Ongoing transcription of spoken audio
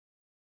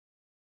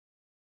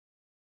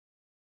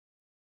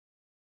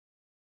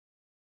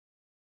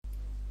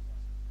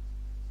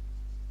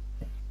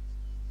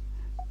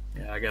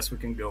I guess we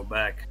can go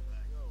back.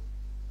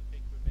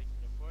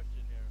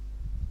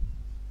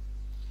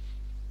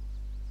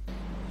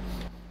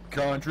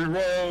 Country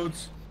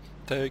roads.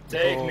 Take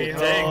me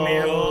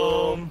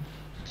home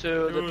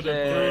to the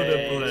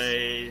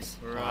place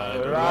where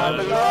I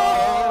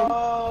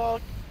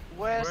belong.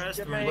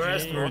 West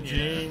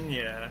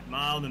Virginia,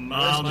 Mountain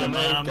Mama,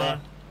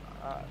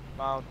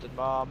 Mountain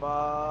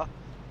Mama,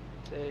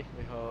 take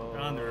me home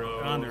on the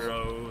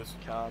roads.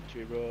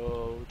 country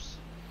roads.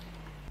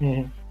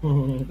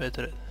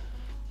 Better.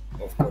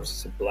 Of course,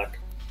 it's a black.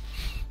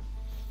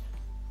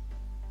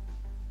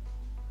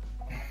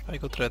 I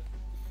got red.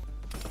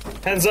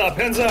 Hands up!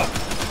 Hands up!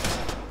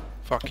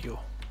 Fuck you.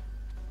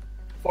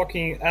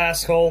 Fucking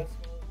asshole.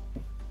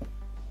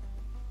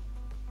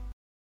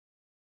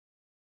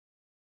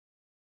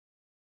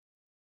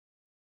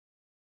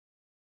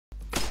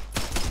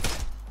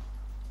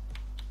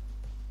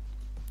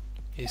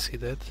 Is he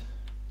dead?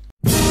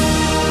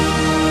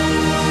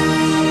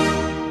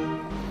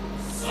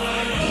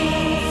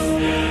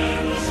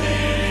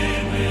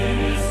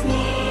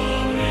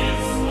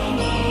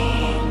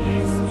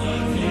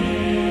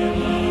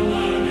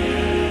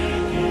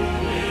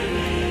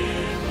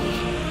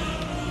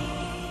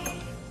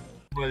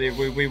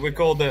 We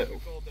called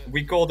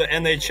the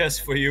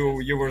NHS for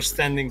you. You were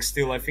standing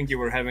still. I think you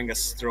were having a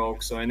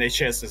stroke. So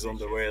NHS is on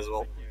the way as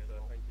well.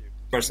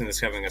 Person is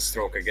having a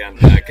stroke again.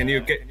 Can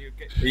you get?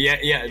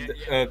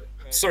 Yeah.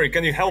 Sorry.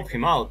 Can you help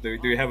him out? Do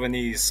you have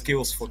any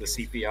skills for the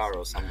CPR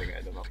or something?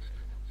 I don't know.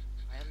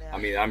 I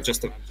mean, I'm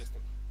just a.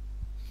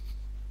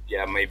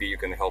 Yeah, maybe you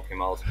can help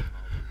him out.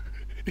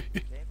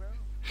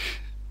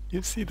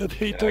 You see that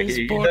hater is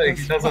He bored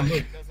as doesn't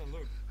fuck.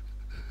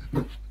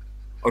 look.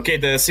 Okay,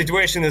 the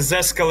situation is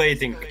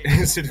escalating.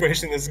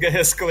 Situation is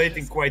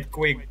escalating quite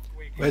quick.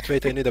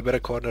 Wait, I need a better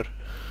corner.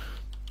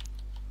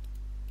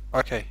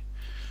 Okay.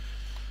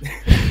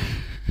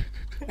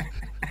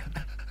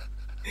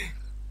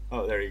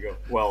 Oh, there you go.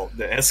 Well,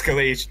 the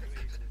escalation,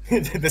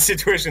 the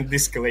situation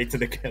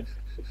escalated again.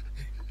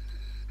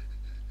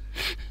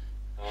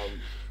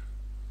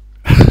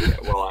 Yeah,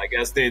 well, I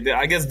guess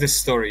this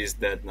story is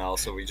dead now,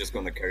 so we're just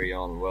gonna carry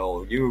on.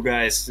 Well, you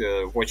guys,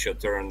 watch your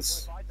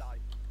turns.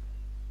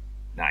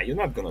 Nah, you're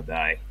not gonna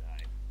die.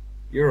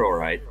 You're all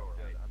right.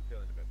 I'm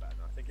feeling a bit better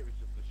now. I think it was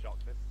just the shock.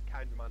 This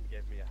kind man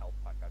gave me a health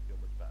pack. I feel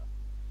much better.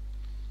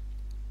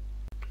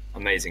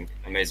 Amazing.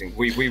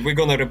 We're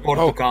gonna report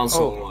to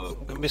council.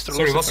 Mr.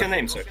 Sorry, Lucifer. what's your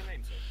name, sir?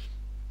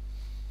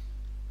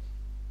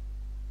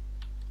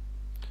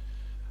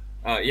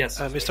 Yes.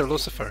 Mr.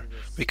 Lucifer,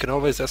 we can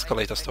always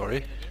escalate a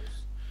story.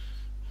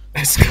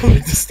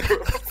 Escalate the story.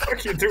 What the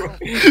fuck you doing?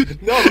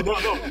 No.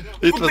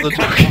 It Put was the a gun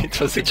joke. down. It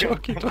was a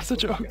joke. It was a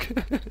joke.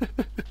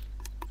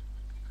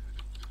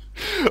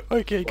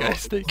 Okay,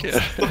 guys, take care.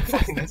 Stop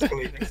fucking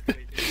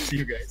escalating. See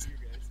you guys.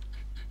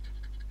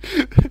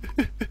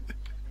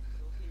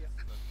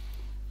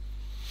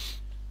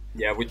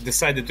 Yeah, we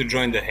decided to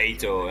join the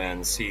Hato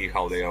and see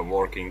how they are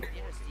working.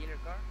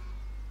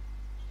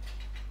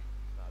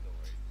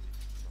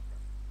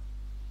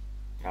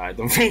 I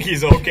don't think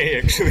he's okay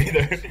actually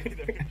there.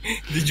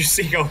 Did you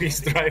see how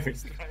he's driving?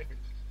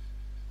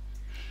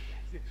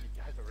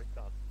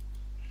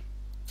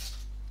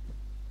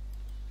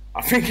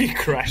 I think he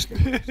crashed.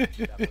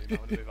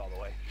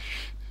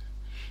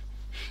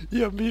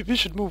 Yeah, we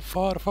should move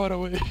far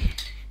away.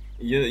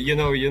 You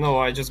know,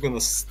 I just gonna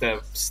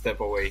step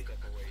away.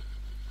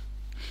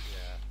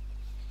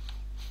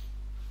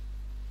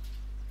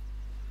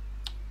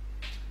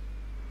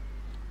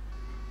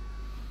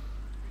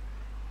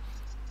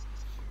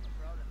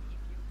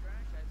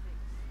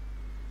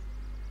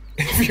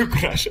 If you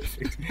crash, I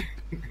fix.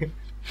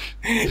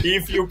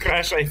 If you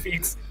crash, I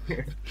fix.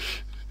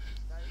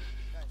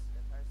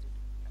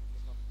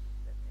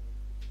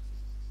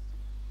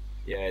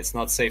 Yeah, it's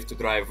not safe to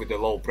drive with the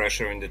low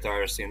pressure in the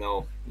tires, you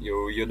know.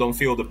 You don't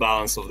feel the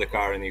balance of the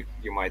car and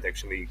you might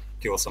actually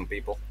kill some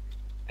people.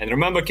 And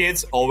remember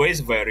kids,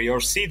 always wear your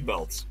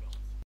seatbelts.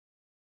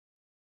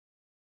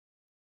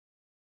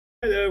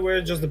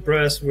 We're just the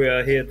press. We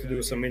are here to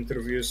do some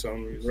interviews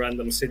on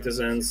random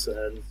citizens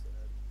and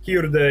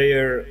hear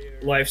their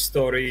life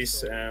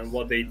stories and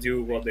what they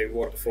do, what they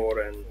work for,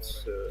 and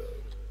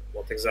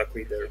what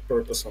exactly their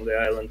purpose on the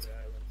island.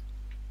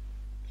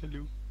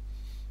 Hello.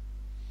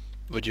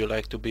 Would you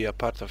like to be a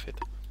part of it?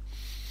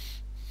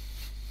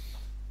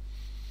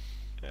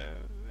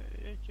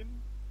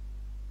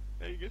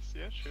 I guess,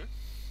 yeah, sure.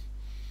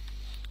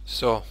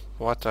 So,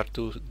 what are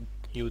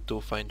you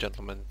two fine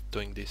gentlemen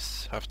doing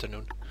this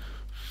afternoon?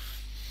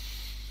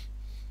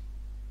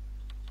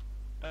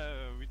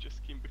 We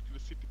just came back to the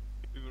city.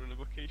 We were on a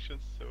vacation,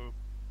 so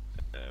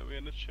we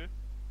are not sure.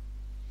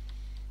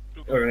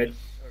 Alright.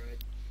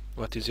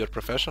 What is your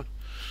profession?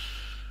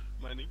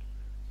 Mining,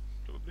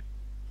 probably.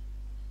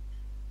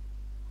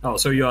 Oh,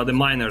 so you are the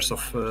miners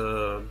of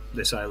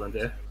this island,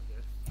 yeah?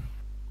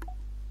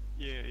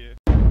 Yeah.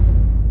 I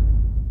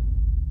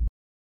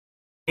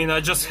mean, I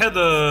just had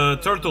a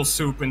turtle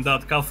soup in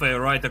that cafe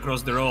right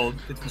across the road.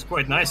 It was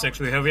quite nice,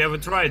 actually. Have you ever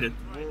tried it?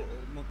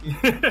 Monkey,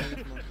 we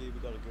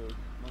gotta go.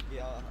 Monkey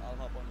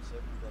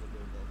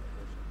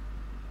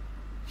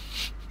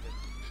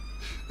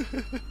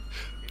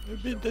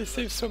Maybe they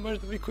saved so much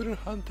that we couldn't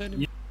hunt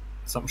anymore.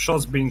 Some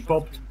shots being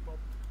popped.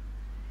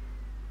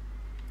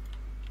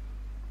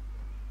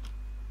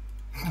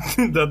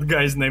 That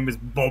guy's name is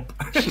Bob.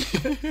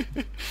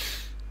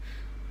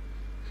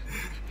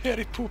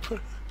 Harry Pooper.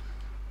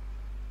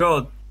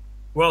 God.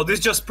 Well, this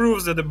just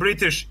proves that the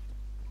British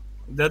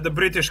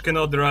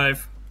cannot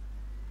drive.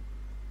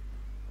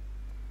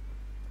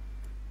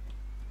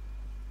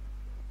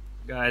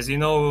 Guys, you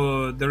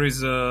know there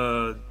is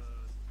a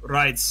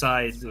right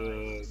side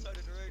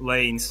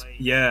lanes.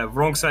 Yeah,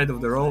 wrong side of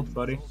the road,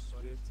 buddy.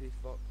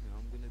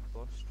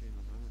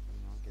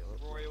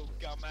 Royal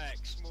Gum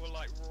X, more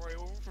like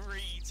Royal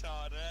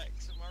Retard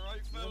X. Am I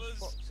right, fellas?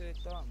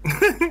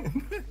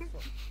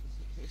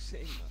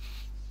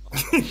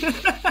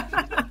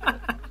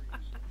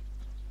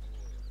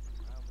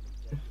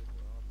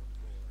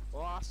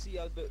 Oh, I see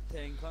about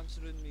 10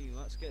 considering me.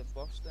 Let's get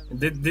Boston.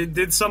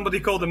 Did somebody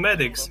call the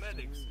medics?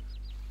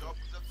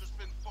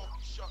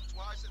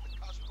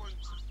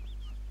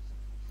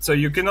 So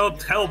you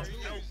cannot help.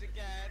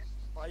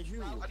 By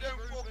who? I don't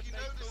fucking know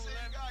the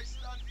same guy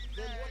standing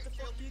there. Then what the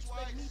fuck do you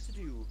expect me to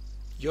do?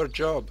 Your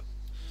job.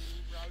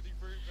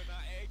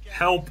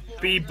 Help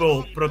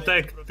people,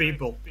 protect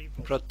people.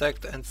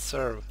 Protect and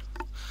serve.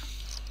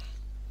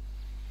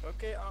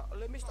 Okay,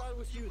 let me start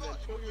with you then.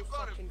 Pull your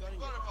fucking gun in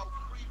your about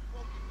 3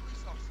 fucking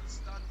police officers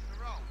standing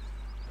around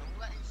and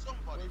letting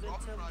somebody Well, then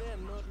rob tell right them,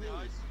 in not front of me. the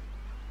eyes.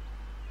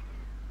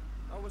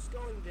 I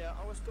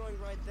was going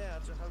right there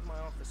to help my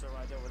officer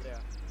right over there.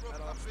 Look,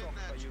 And I was I've been stopped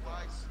there by you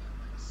twice. guys.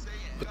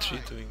 Same What's she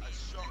guy doing?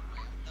 has shot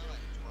me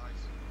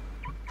twice.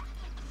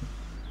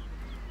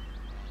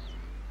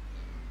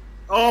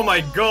 Oh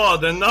my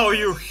god, and now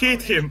you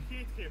hit him.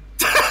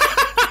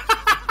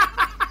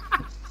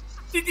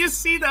 Did you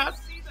see that?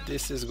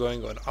 This is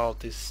going on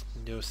Altis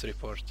news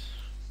report.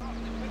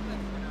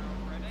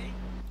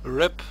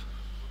 Rip.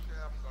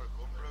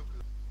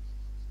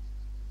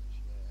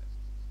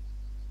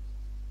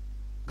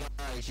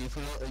 Guys, you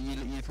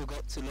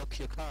forgot to lock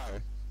your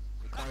car.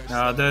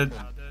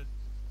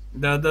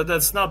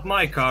 That's not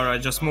my car. I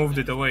just moved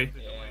it away.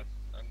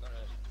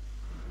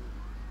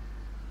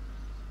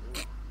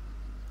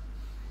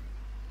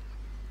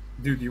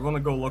 Dude, you wanna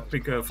go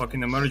lockpick a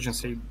fucking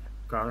emergency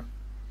car?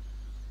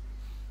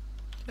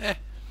 Eh.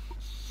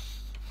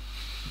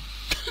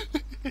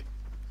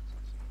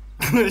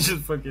 I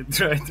should fucking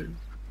try to.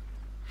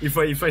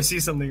 If I see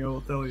something, I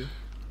will tell you.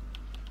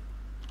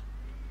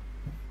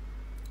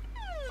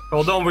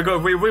 Hold on, we're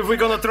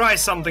gonna try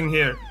something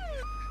here.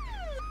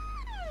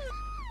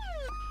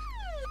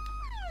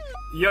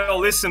 Yo,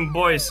 listen,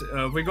 boys.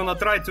 We're gonna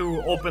try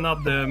to open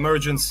up the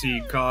emergency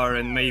car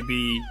and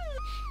maybe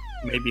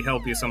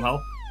help you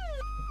somehow.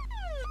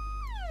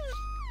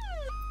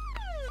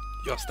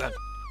 Yo, Stan,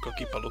 go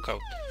keep a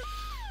lookout.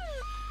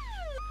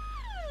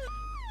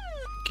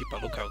 Keep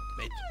a lookout,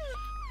 mate.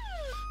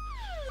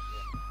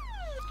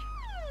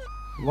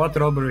 What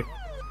robbery?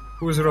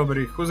 Who's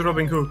robbery? Who's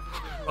robbing who?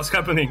 What's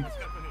happening?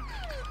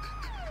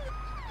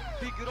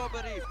 Big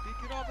robbery!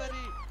 Big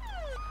robbery!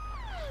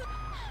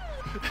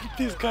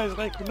 This guy's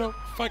like, no,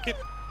 fuck it.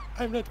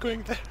 I'm not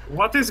going there.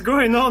 What is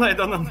going on? I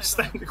don't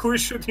understand. Who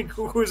is shooting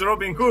who? Who is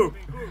robbing who?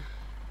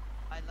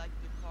 I'd like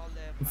to call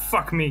them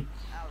Fuck me.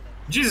 Alex.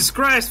 Jesus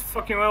Christ,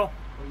 fucking well.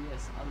 Oh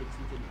yes, Alex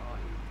with an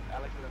I.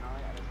 Alex with an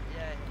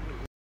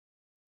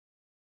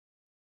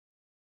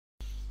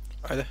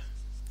I. Yeah.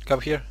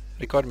 Come here,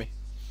 record me.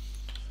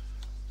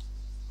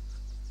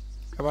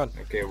 Come on.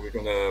 Okay,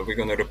 we're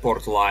gonna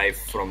report live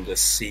from the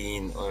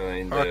scene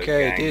in the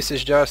Okay, gang. this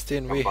is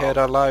Justin. We compound.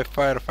 had a live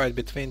firefight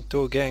between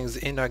two gangs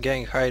in a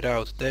gang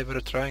hideout. They were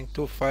trying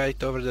to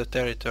fight over the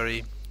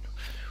territory.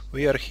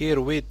 We are here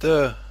with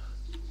the...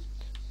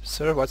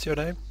 Sir, what's your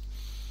name?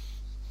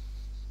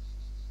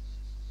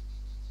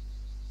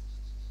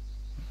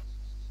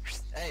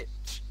 Hey,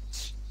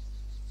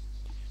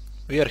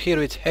 We are here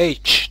with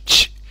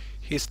H.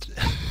 He's...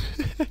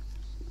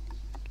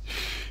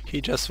 He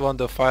just won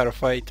the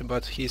firefight,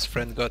 but his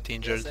friend got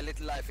injured. it's a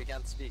little life, he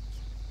can't speak.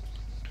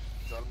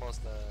 It's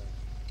almost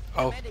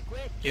Oh,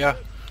 yeah.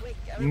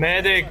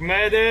 Medic,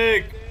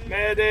 medic,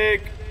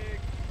 medic.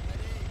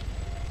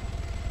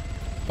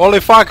 Holy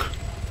fuck!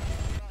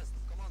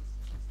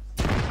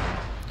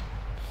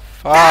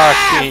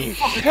 Fucking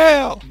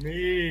hell!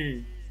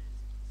 Me.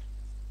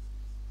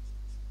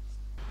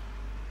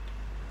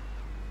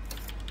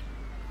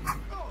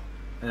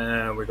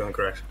 And we're gonna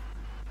crash.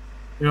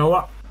 You know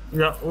what?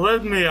 Yeah,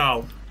 let me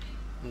out.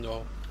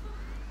 No.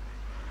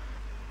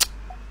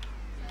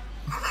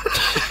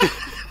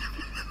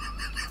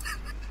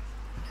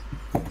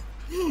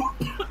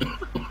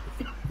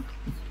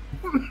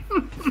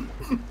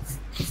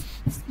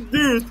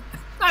 Dude,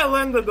 I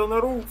landed on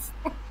a roof.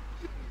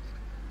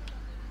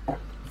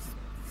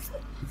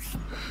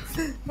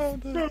 How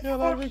the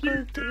hell are we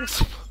going to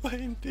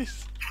explain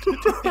this to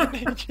the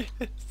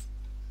NHS?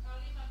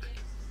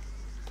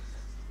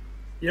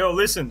 Yo,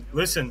 listen,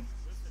 listen.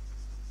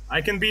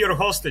 I can be your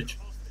hostage.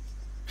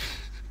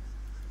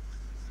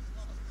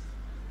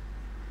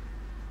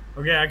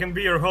 Okay, I can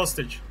be your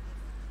hostage.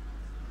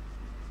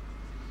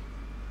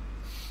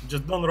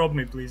 Just don't rob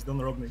me, please.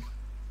 Don't rob me.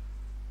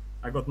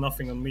 I got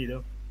nothing on me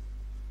though.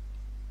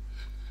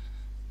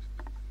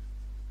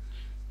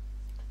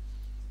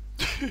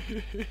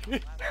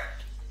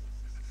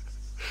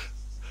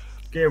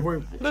 Okay,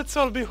 Let's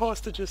all be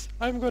hostages.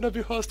 I'm gonna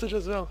be hostage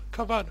as well.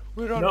 Come on,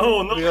 we're all.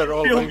 No, we are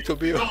all Phil, going to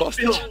be Phil,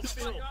 hostages.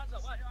 Phil.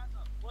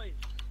 Wait,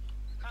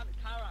 Cara,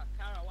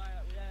 why?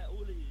 Yeah,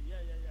 all of you.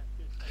 Yeah.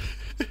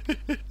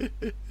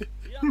 Good.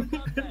 You have a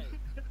gun, mate.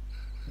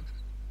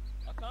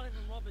 I can't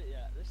even rob it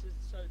yet. This is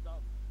so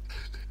dumb.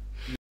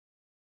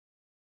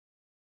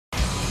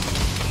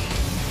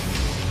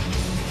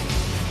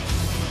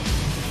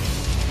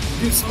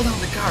 Dude, slow down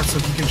the car so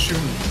he can shoot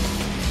me.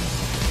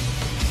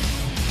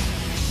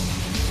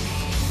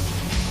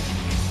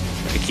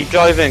 Keep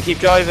driving,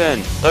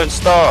 don't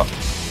stop.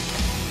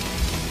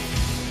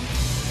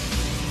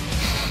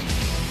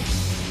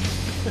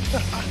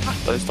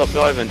 Don't stop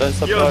driving, don't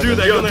stop driving. Dude,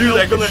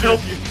 I'm gonna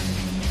help you.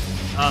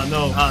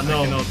 No,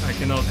 I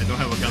cannot. I don't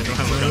have a gun,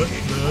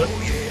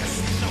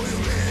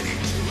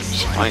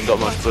 I ain't got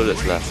much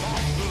bullets left.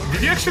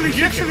 Did you actually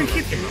hit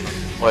him?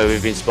 Wait,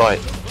 we've been spied.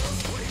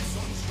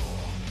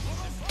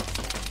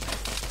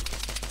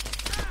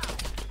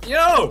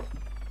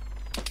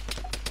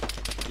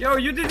 Yo,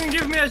 you didn't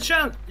give me a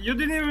chance. You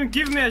didn't even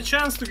give me a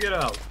chance to get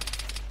out.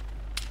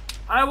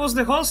 I was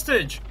the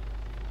hostage.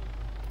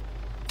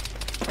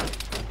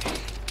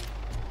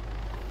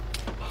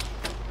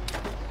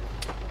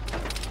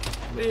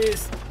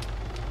 Please.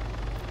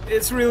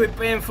 It's really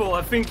painful.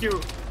 I think you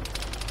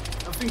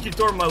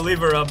tore my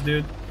liver up,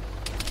 dude.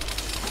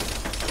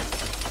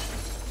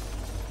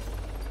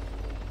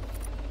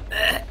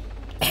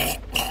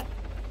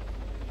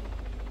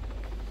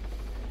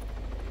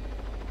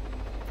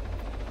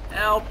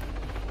 Help.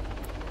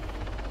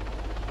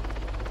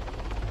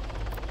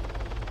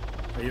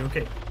 Are you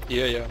okay?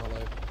 Yeah, I'm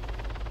alive.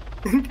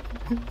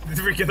 Did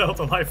we get out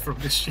alive from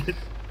this shit?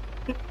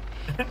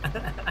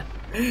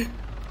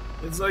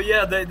 And so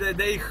yeah,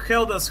 they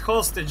held us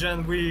hostage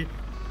and we...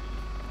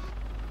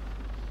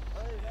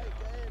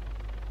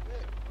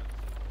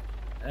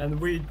 And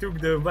we took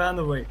the van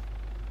away.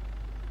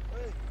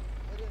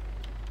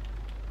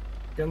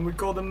 Can we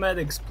call the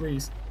medics,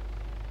 please?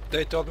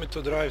 They told me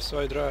to drive, so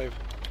I drive.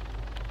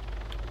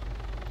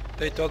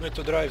 They told me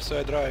to drive, so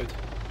I drive.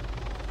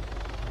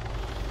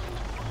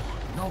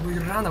 No, we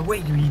ran away,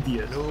 you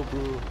idiot. No,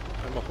 bro,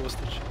 I'm a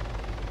hostage.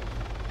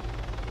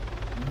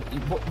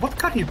 What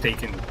car are you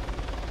taking?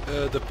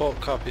 The Paul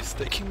cop is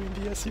taking me in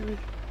the SUV.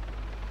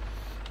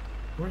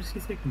 Where is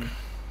he taking me?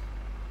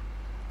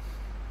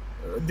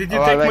 Did you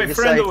take my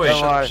friend away?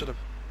 Shut up.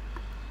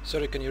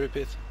 Sorry, can you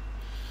repeat?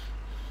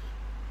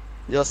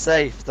 You're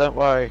safe, don't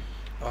worry.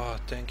 Oh,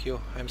 thank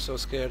you. I'm so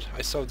scared.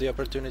 I saw the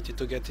opportunity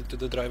to get into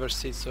the driver's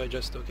seat, so I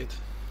just took it.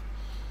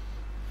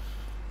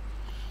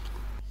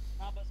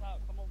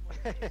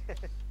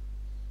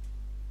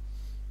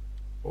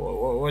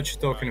 What you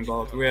talking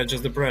about? We are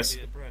just the press.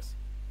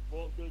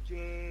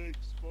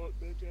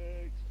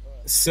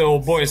 So,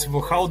 boys,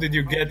 how did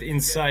you get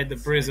inside the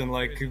prison?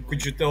 Like,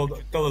 could you tell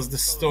us the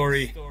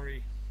story?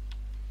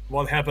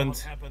 What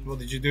happened? What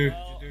did you do?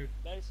 Well,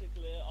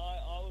 basically,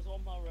 I was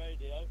on my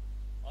radio.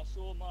 I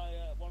saw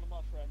one of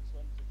my friends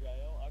went to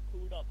jail. I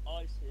called up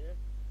ICE here.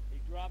 He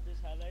grabbed his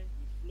heli.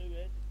 We flew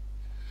in.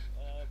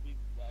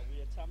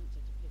 We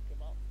attempted to pick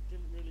him up.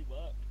 Didn't really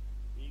work.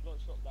 He got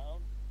shot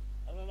down.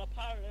 And then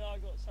apparently I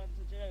got sent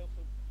to jail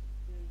for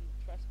doing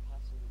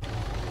trespassing.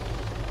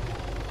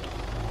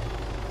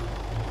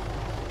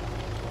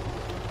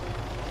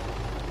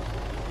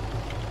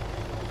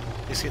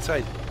 Is he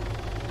inside?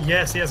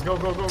 Yes, go.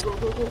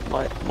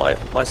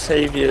 My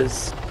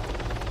saviors.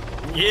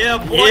 Yeah,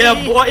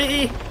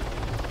 boy!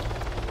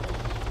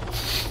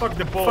 Fuck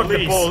the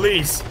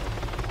police!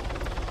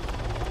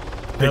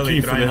 The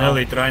key for the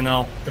heli, try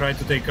now. Try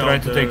to take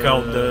out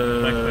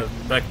the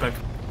backpack.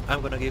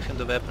 I'm gonna give him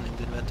the weapon in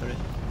the inventory.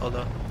 Hold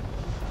on.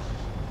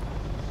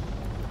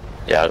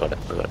 Yeah, I got it.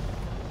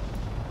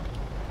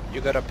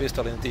 You got a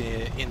pistol in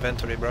the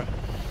inventory, bro.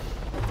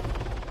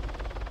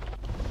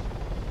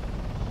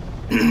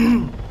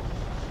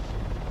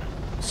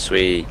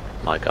 Sweet,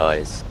 my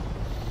guys.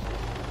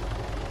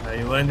 Are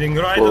you landing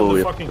right Whoa, on the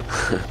yeah. fucking...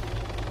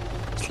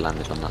 Just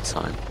landed on that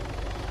sign.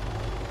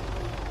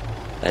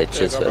 Hey,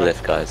 cheers for the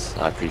lift, guys.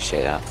 I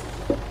appreciate that.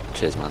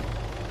 Cheers, man.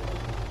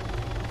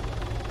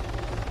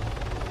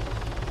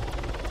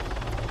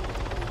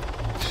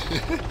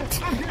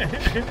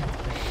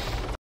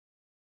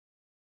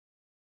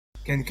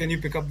 Can you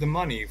pick up the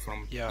money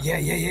from... Yeah. Yeah.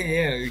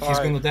 He's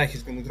 5, gonna die,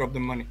 he's gonna drop the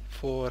money.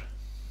 4,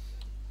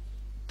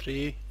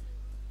 3,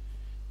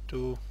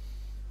 2,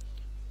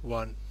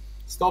 1.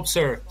 Stop,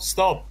 sir.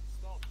 Stop.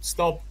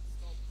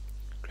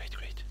 Great.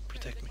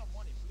 Protect me.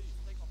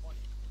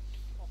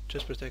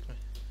 Just protect me.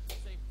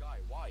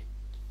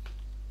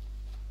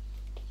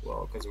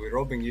 Well, because we're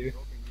robbing you.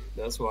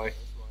 That's why.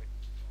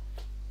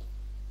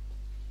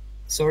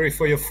 Sorry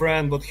for your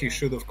friend, but he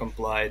should have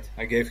complied.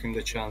 I gave him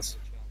the chance.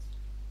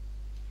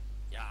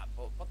 Yeah,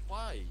 but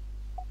why?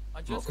 I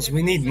Because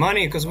we need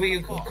money, because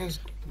we, cause,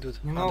 Dude,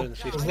 you know,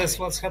 150. because that's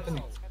what's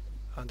happening.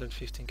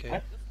 115k.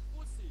 Huh?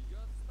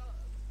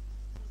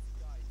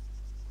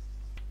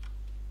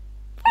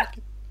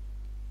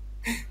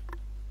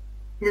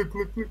 Look.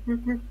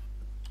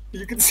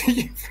 You can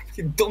see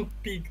him. Don't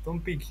peek.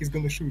 He's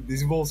gonna shoot.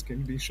 These walls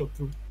can be shot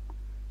through.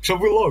 Shall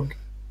we log?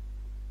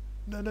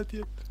 No, not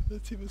yet.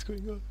 Let's see what's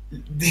going on.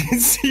 Did you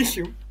see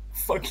him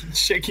fucking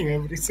checking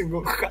every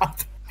single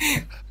hut?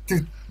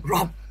 Dude,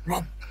 run!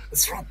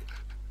 Let's run!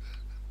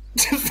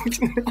 Just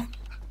fucking run!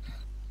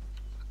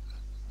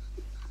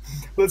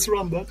 Let's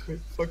run that way.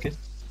 Fuck it.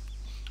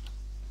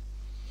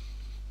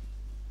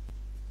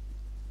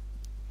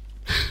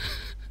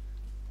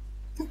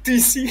 Do you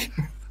see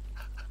him?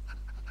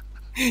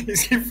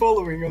 Is he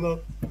following or not?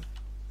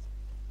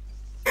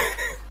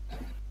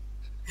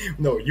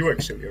 No, you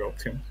actually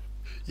robbed him.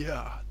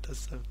 Yeah,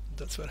 that's what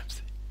I'm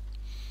saying.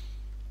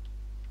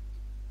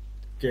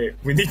 Okay,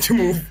 we need to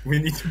move. We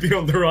need to be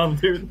on the run,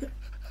 dude.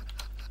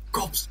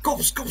 Cops!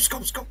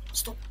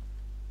 Stop!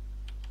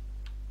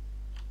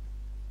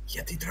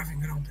 Yeah, they're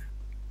driving around there.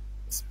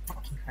 It's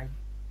fucking high.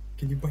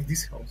 Can you buy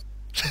this house?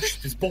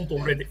 It's bolt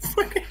already.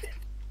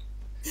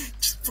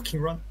 Just fucking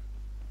run.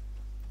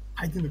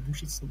 Hide in the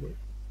bushes somewhere.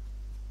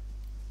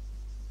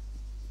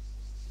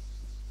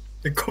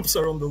 The cops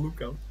are on the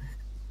lookout.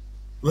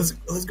 Let's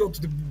go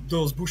to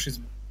those bushes.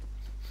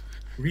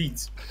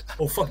 Reeds.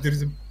 Oh fuck! There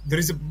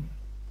is a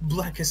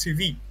black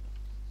SUV.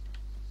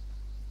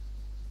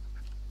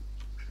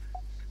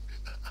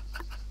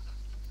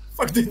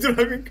 Fuck! They're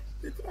driving.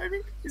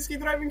 Is he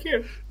driving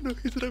here? No,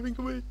 he's driving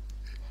away.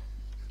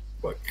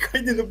 Fuck!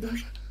 Hide in the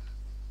bush.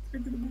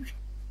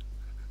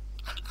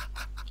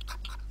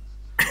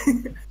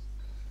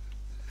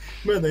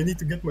 Man, I need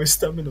to get my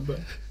stamina back.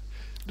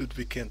 Dude,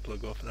 we can't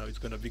log off now. It's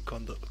gonna be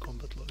combat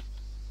log.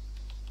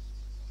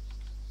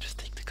 Just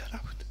take the car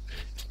out.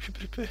 Be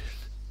prepared.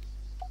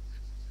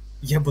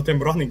 Yeah, but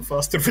I'm running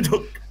faster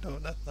without. No,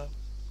 not now.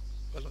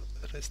 Well,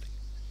 resting.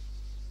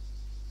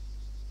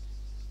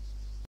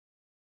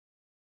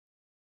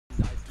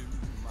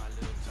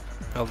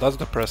 Well, that's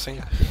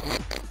depressing.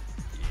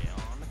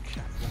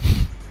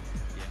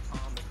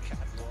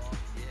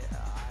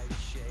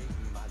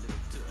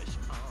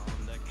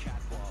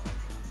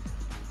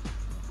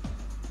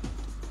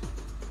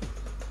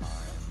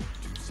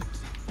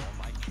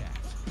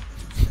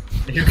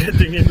 You're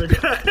getting in the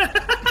car.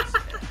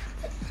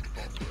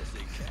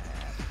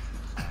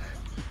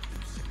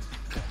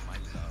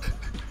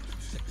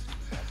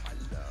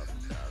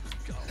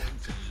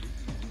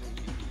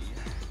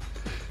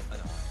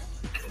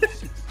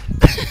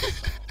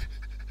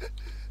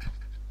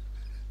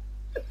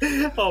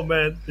 Oh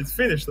man, it's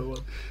finished or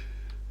what?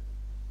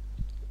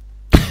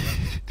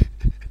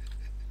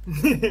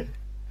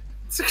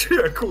 It's actually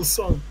a cool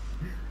song.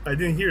 I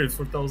didn't hear it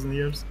for 1,000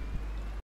 years.